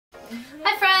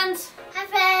Hi friends! Hi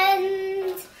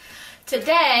friends!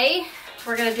 Today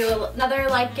we're going to do another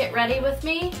get ready with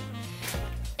me,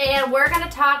 and we're going to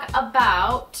talk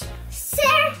about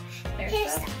hair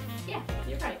stuff. Yeah,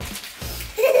 you're right.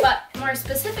 But more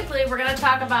specifically, we're going to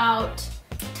talk about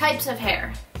types of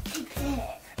hair.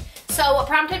 So what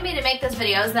prompted me to make this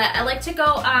video is that I like to go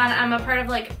on, I'm a part of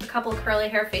a couple of curly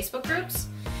hair Facebook groups,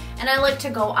 and I like to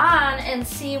go on and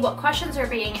see what questions are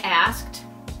being asked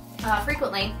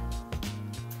frequently,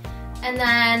 and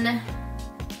then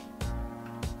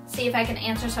see if I can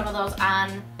answer some of those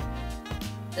on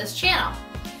this channel.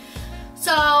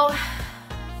 So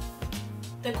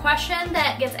the question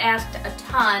that gets asked a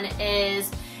ton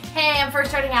is, hey, I'm first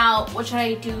starting out, what should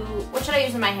I do, what should I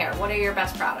use in my hair? What are your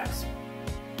best products?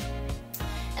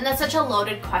 And that's such a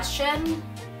loaded question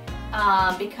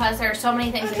because there are so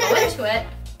many things that go into it.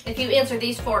 If you answer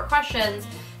these 4 questions,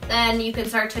 then you can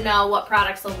start to know what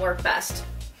products will work best.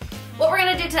 What we're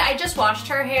gonna do today, I just washed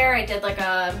her hair. I did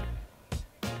a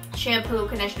shampoo,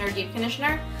 conditioner, deep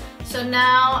conditioner. So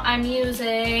now I'm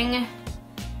using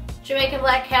Jamaican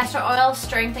Black Castor Oil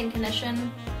Strength and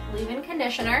Condition Leave-In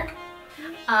Conditioner.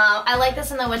 I like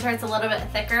this in the winter. It's a little bit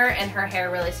thicker and her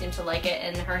hair really seems to like it,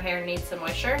 and her hair needs some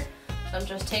moisture. So I'm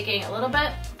just taking a little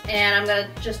bit and I'm gonna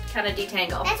just kind of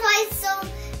detangle. That's why it's so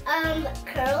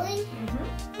curly.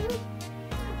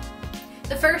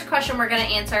 The first question we're gonna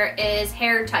answer is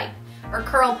hair type or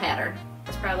curl pattern.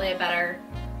 That's probably a better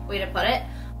way to put it.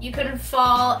 You can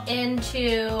fall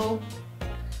into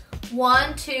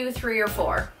 1, 2, 3, or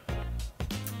 4.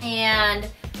 And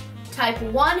type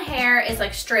 1 hair is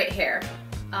straight hair.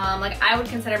 I would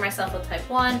consider myself a type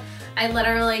 1. I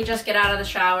literally just get out of the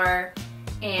shower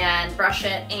and brush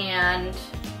it and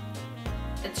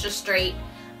it's just straight.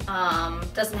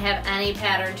 Doesn't have any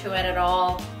pattern to it at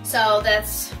all. So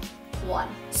that's 1.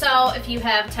 So if you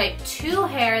have type 2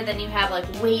 hair, then you have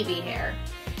wavy hair.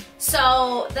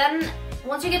 So then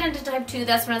once you get into type 2,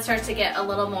 that's when it starts to get a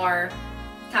little more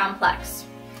complex.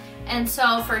 And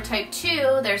so for type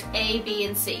 2, there's A, B,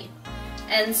 and C.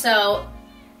 And so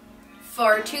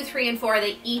for 2, 3, and 4,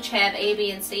 they each have A,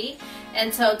 B, and C.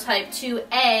 And so type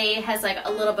 2A has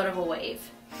a little bit of a wave.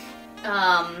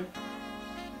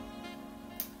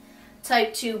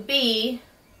 Type 2B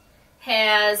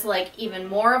has even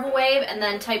more of a wave, and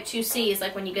then type 2C is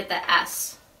when you get the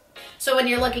S. So when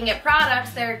you're looking at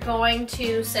products, they're going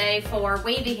to say for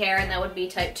wavy hair, and that would be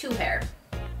type 2 hair.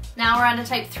 Now we're on to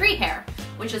type 3 hair,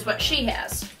 which is what she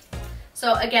has.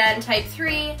 So again, type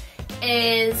 3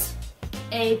 is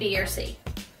A, B, or C.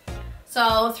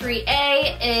 So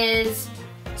 3A is,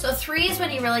 so 3 is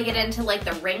when you really get into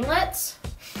the ringlets.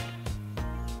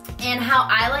 And how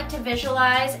I like to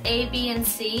visualize A, B, and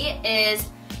C is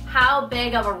how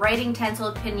big of a writing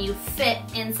utensil can you fit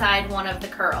inside one of the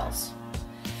curls.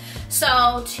 So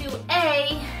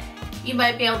 2A, you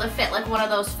might be able to fit one of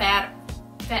those fatter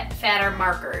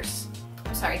markers.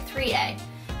 I'm sorry, 3A.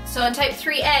 So in type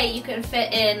 3A, you can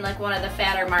fit in one of the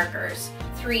fatter markers.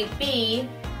 3B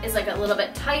is a little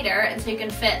bit tighter, and so you can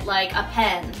fit a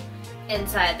pen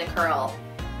inside the curl,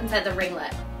 inside the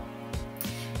ringlet.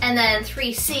 And then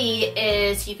 3C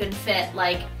is you can fit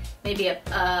maybe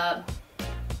a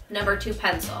number 2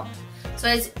 pencil. So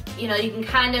as you know, you can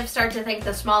kind of start to think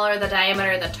the smaller the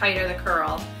diameter, the tighter the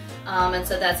curl. And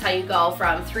so that's how you go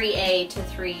from 3A to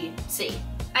 3C.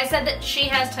 I said that she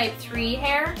has type 3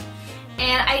 hair,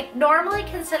 and I normally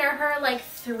consider her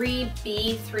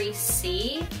 3B,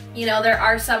 3C. You know, there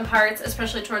are some parts,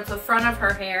 especially towards the front of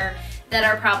her hair, that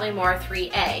are probably more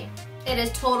 3A. It is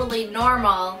totally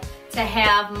normal to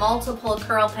have multiple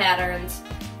curl patterns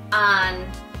on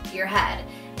your head.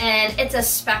 And it's a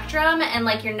spectrum,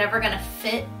 and you're never gonna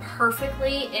fit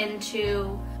perfectly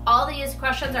into, all these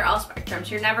questions are all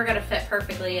spectrums. You're never gonna fit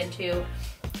perfectly into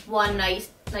one nice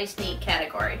neat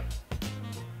category.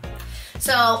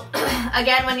 So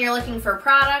again, when you're looking for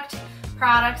products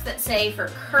that say for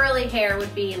curly hair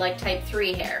would be type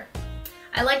 3 hair.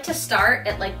 I like to start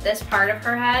at this part of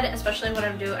her head, especially when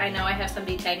I know I have some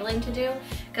detangling to do,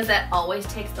 because that always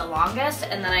takes the longest,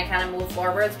 and then I kind of move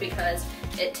forwards because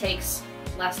it takes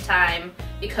less time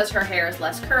because her hair is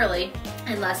less curly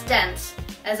and less dense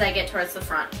as I get towards the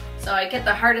front. So I get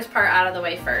the hardest part out of the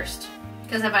way first,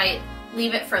 because if I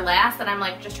leave it for last, then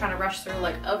I'm just trying to rush through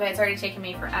okay, it's already taken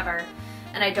me forever,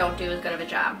 and I don't do as good of a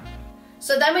job.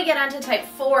 So then we get on to type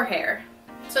 4 hair.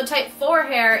 So type 4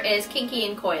 hair is kinky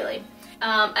and coily.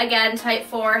 Again, type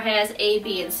 4 has A,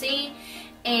 B, and C,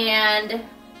 and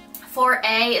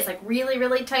 4A is really,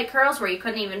 really tight curls where you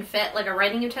couldn't even fit a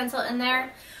writing utensil in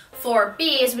there.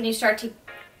 4B is when you start to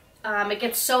it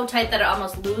gets so tight that it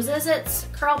almost loses its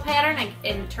curl pattern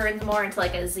and turns more into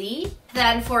like a Z.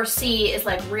 Then for C is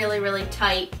like really, really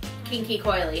tight, kinky,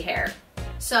 coily hair.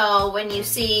 So when you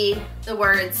see the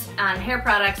words on hair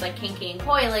products like kinky and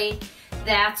coily,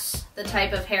 that's the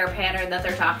type of hair pattern that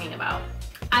they're talking about.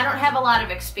 I don't have a lot of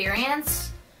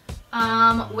experience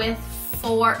with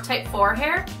type 4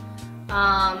 hair,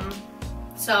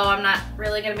 so I'm not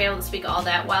really going to be able to speak all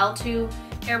that well to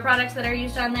hair products that are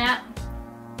used on that.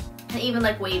 And even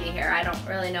like wavy hair, I don't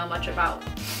really know much about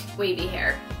wavy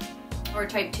hair or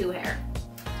type 2 hair.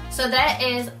 So that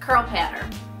is curl pattern.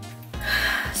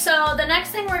 So the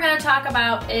next thing we're going to talk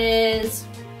about is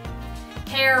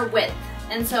hair width.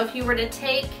 And so if you were to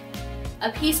take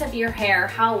a piece of your hair,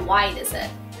 how wide is it?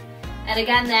 And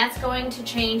again, that's going to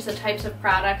change the types of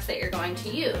products that you're going to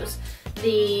use.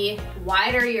 The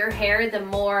wider your hair, the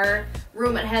more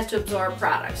room it has to absorb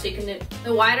products. So you can,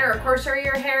 the wider or coarser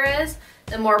your hair is,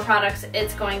 the more products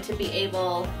it's going to be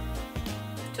able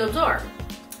to absorb.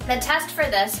 The test for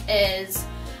this is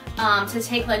to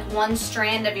take like one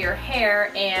strand of your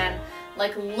hair and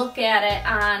like look at it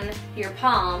on your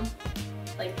palm,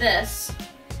 like this,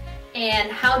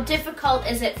 and how difficult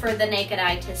is it for the naked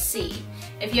eye to see.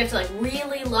 If you have to like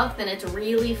really look, then it's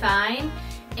really fine,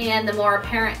 and the more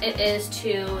apparent it is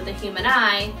to the human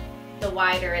eye, the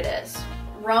wider it is.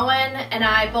 Rowan and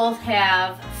I both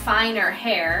have finer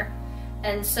hair,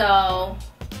 and so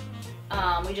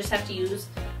we just have to use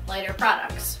lighter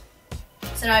products.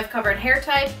 So now I've covered hair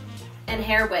type and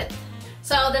hair width.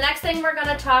 So the next thing we're going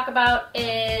to talk about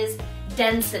is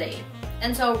density.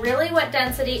 And so really what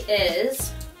density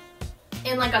is,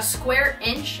 in like a square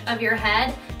inch of your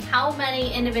head, how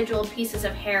many individual pieces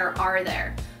of hair are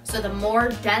there? So the more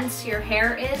dense your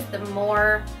hair is, the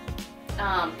more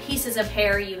pieces of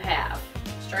hair you have.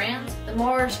 Strands? The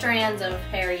more strands of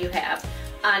hair you have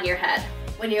on your head.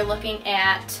 When you're looking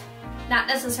at not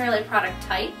necessarily product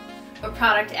type, but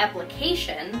product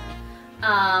application,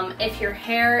 if your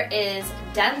hair is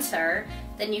denser,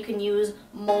 then you can use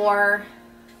more.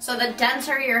 So the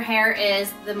denser your hair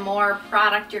is, the more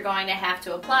product you're going to have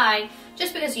to apply,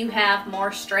 just because you have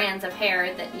more strands of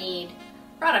hair that need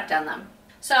product on them.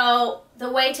 So the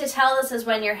way to tell this is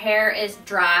when your hair is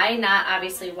dry, not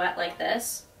obviously wet like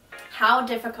this. How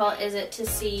difficult is it to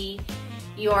see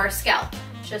your scalp?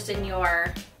 Just in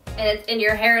your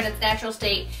hair in its natural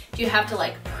state, do you have to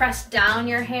like press down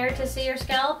your hair to see your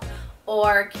scalp?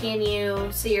 Or can you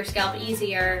see your scalp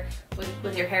easier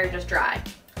with your hair just dry?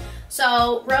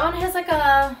 So Rowan has like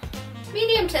a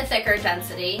medium to thicker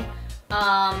density,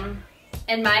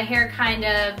 and my hair kind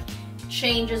of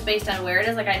changes based on where it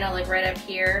is. Like I know like right up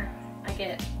here,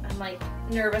 I'm like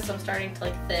nervous, I'm starting to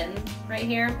like thin right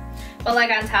here. But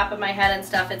like on top of my head and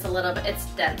stuff, it's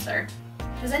denser.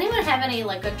 Does anyone have any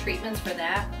like good treatments for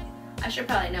that? I should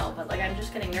probably know, but like I'm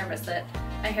just getting nervous that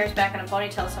my hair's back in a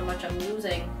ponytail so much I'm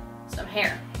losing some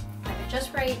hair. Like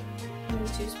just right in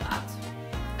these two spots.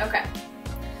 Okay.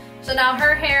 So now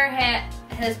her hair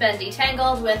has been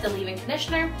detangled with the leave-in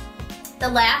conditioner. The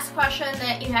last question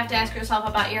that you have to ask yourself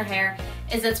about your hair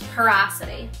is its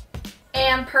porosity.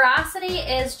 And porosity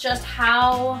is just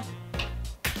how,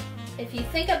 if you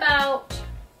think about,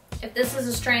 if this is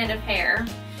a strand of hair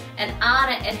and on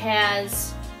it it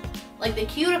has like the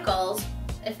cuticles,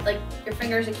 if like your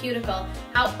finger is a cuticle,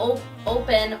 how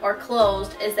open or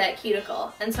closed is that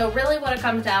cuticle? And so really what it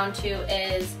comes down to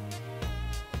is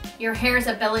your hair's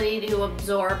ability to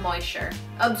absorb moisture,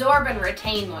 absorb and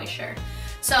retain moisture.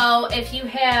 So if you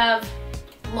have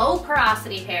low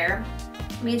porosity hair,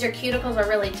 it means your cuticles are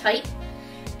really tight,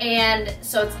 and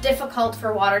so it's difficult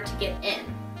for water to get in.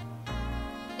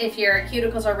 If your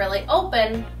cuticles are really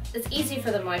open, it's easy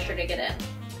for the moisture to get in.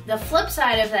 The flip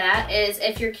side of that is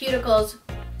if your cuticle's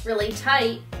really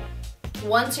tight,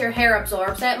 once your hair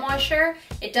absorbs that moisture,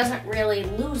 it doesn't really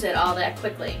lose it all that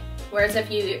quickly. Whereas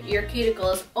if your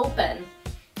cuticle is open,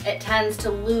 it tends to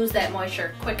lose that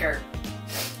moisture quicker.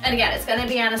 And again, it's going to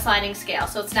be on a sliding scale,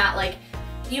 so it's not like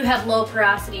you have low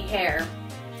porosity hair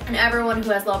and everyone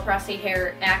who has low porosity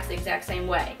hair acts the exact same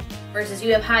way. Versus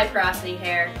you have high porosity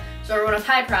hair, so everyone with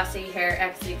high porosity hair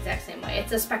acts the exact same way.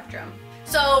 It's a spectrum.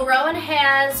 So Rowan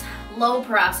has low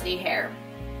porosity hair.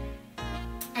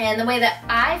 And the way that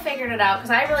I figured it out,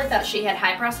 because I really thought she had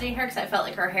high porosity hair because I felt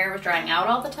like her hair was drying out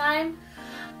all the time.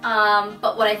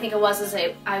 But what I think it was is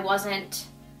I wasn't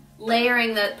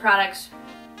layering the products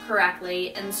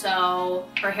correctly, and so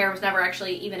her hair was never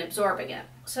actually even absorbing it.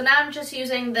 So now I'm just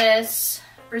using this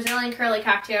Brazilian Curly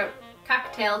Cocktail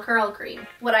Curl Cream.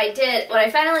 What I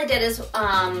finally did is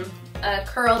a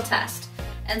curl test.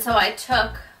 And so I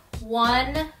took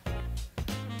one,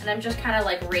 and I'm just kind of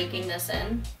like raking this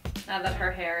in. now that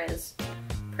her hair is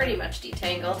pretty much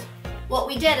detangled. What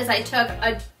we did is I took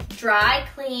a dry,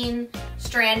 clean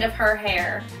strand of her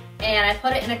hair and I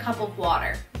put it in a cup of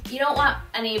water. You don't want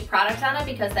any product on it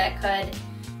because that could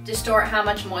distort how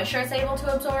much moisture it's able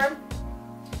to absorb.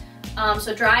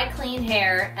 So dry, clean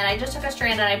hair, and I just took a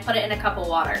strand and I put it in a cup of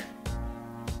water.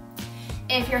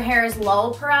 If your hair is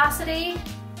low porosity,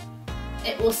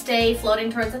 it will stay floating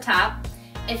towards the top.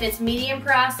 If it's medium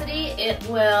porosity, it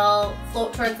will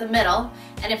float towards the middle.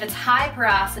 And if it's high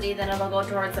porosity, then it'll go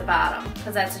towards the bottom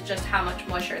because that's just how much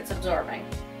moisture it's absorbing.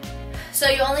 So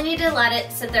you only need to let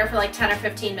it sit there for like 10 or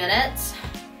 15 minutes.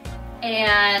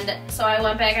 And so I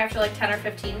went back after like 10 or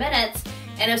 15 minutes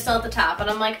and it was still at the top. And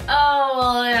I'm like, oh,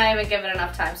 well, I haven't given it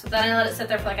enough time. So then I let it sit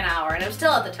there for like an hour and it was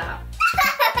still at the top.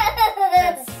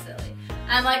 That's silly.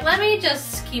 I'm like, let me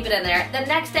just keep it in there. The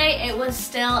next day, it was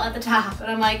still at the top.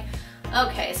 And I'm like,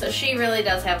 okay, so she really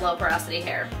does have low porosity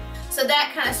hair. So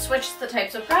that kind of switched the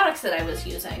types of products that I was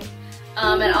using.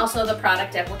 And also the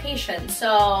product application.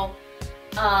 So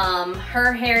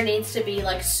her hair needs to be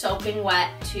like soaking wet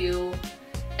to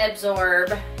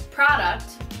absorb product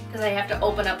because I have to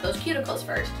open up those cuticles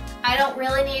first. I don't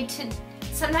really need to,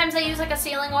 sometimes I use like a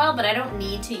sealing oil, but I don't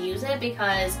need to use it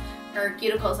because her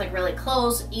cuticles like really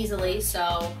close easily.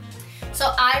 So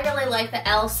I really like the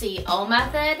LCO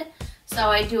method. So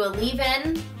I do a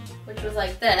leave-in, which was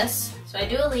like this. So I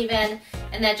do a leave-in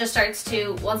and that just starts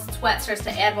to, once it's wet, starts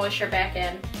to add moisture back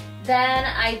in. Then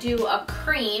I do a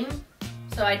cream.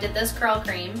 So I did this curl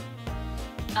cream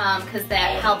because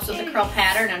that helps with the curl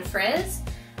pattern and frizz.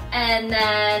 And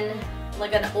then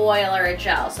like an oil or a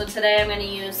gel. So today I'm going to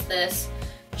use this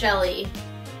jelly,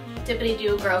 Dippity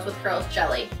Doo Grows with Curls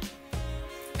jelly.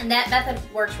 And that method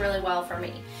works really well for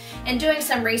me. In doing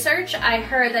some research, I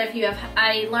learned that if you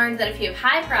have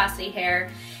high porosity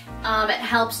hair, it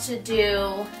helps to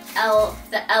do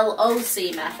the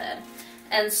LOC method.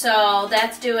 And so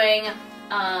that's doing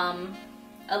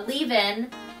a leave-in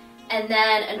and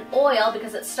then an oil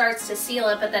because it starts to seal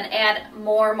it, but then add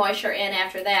more moisture in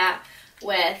after that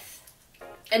with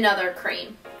another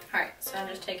cream. All right, so I'm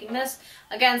just taking this,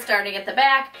 again, starting at the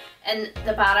back and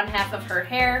the bottom half of her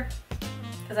hair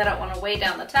because I don't want to weigh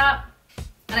down the top.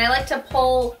 And I like to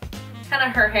pull kind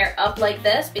of her hair up like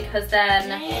this because then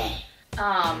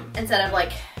instead of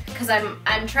like, because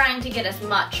I'm trying to get as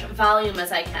much volume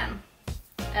as I can.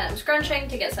 And I'm scrunching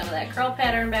to get some of that curl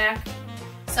pattern back.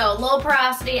 So low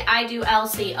porosity, I do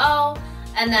LCO,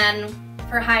 and then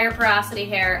for higher porosity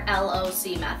hair,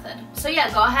 LOC method. So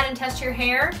yeah, go ahead and test your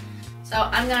hair. So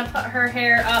I'm gonna put her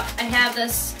hair up. I have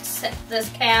this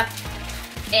cap,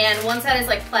 and one side is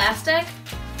like plastic,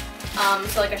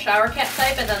 so like a shower cap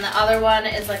type, and then the other one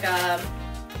is like a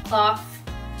cloth.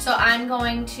 So I'm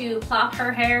going to plop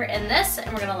her hair in this,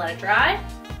 and we're gonna let it dry.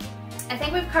 I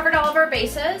think we've covered all of our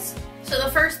bases. So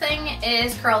the first thing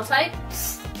is curl type.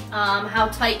 How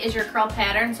tight is your curl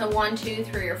pattern? So 1, 2,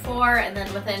 3, or 4, and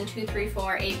then within 2, 3,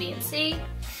 4, A, B, and C.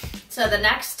 So the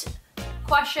next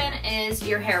question is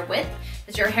your hair width.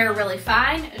 Is your hair really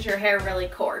fine? Is your hair really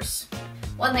coarse?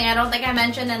 One thing I don't think I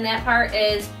mentioned in that part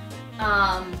is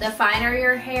the finer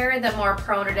your hair, the more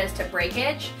prone it is to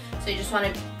breakage. So you just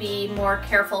want to be more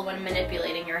careful when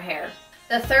manipulating your hair.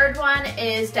 The third one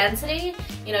is density.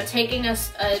 You know, taking a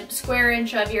square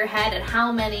inch of your head and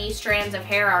how many strands of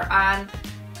hair are on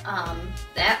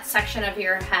that section of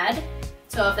your head.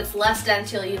 So if it's less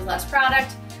dense, you'll use less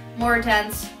product. More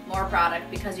dense, more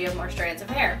product because you have more strands of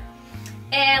hair.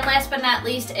 And last but not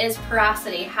least is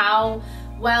porosity. How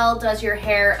well does your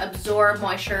hair absorb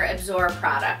moisture, absorb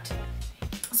product?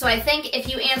 So I think if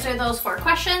you answer those 4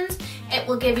 questions, it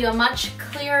will give you a much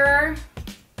clearer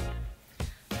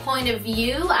point of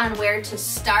view on where to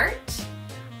start.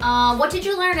 What did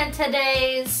you learn in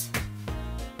today's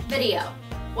video?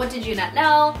 What did you not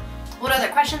know? What other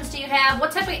questions do you have?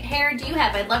 What type of hair do you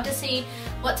have? I'd love to see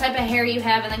what type of hair you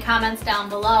have in the comments down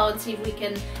below and see if we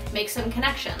can make some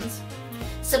connections.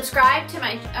 Subscribe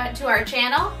to our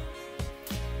channel.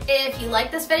 If you like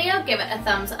this video, give it a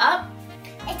thumbs up.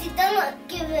 If you don't,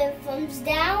 give it a thumbs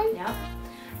down. Yep.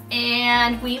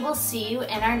 And we will see you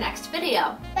in our next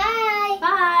video. Bye.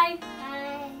 Bye.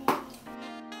 Bye.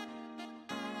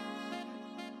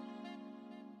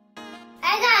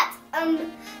 I got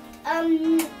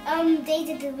days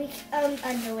of the week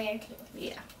underwear too.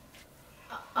 Yeah.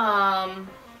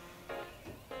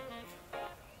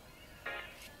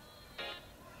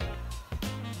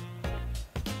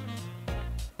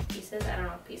 Pieces? I don't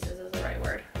know if pieces is the right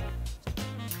word.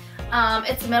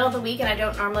 It's the middle of the week and I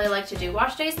don't normally like to do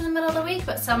wash days in the middle of the week,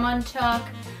 but someone took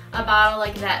a bottle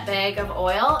like that bag of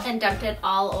oil and dumped it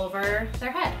all over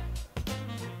their head.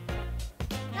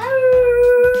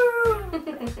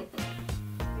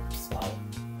 Swallow.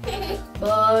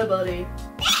 Bye, buddy.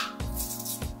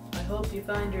 I hope you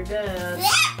find your dad.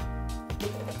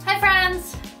 Hi,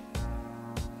 friends.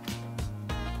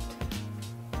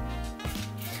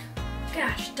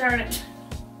 Gosh darn it.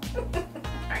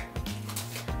 Alright.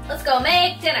 Let's go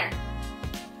make dinner.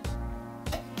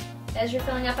 As you're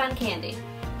filling up on candy.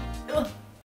 Ugh.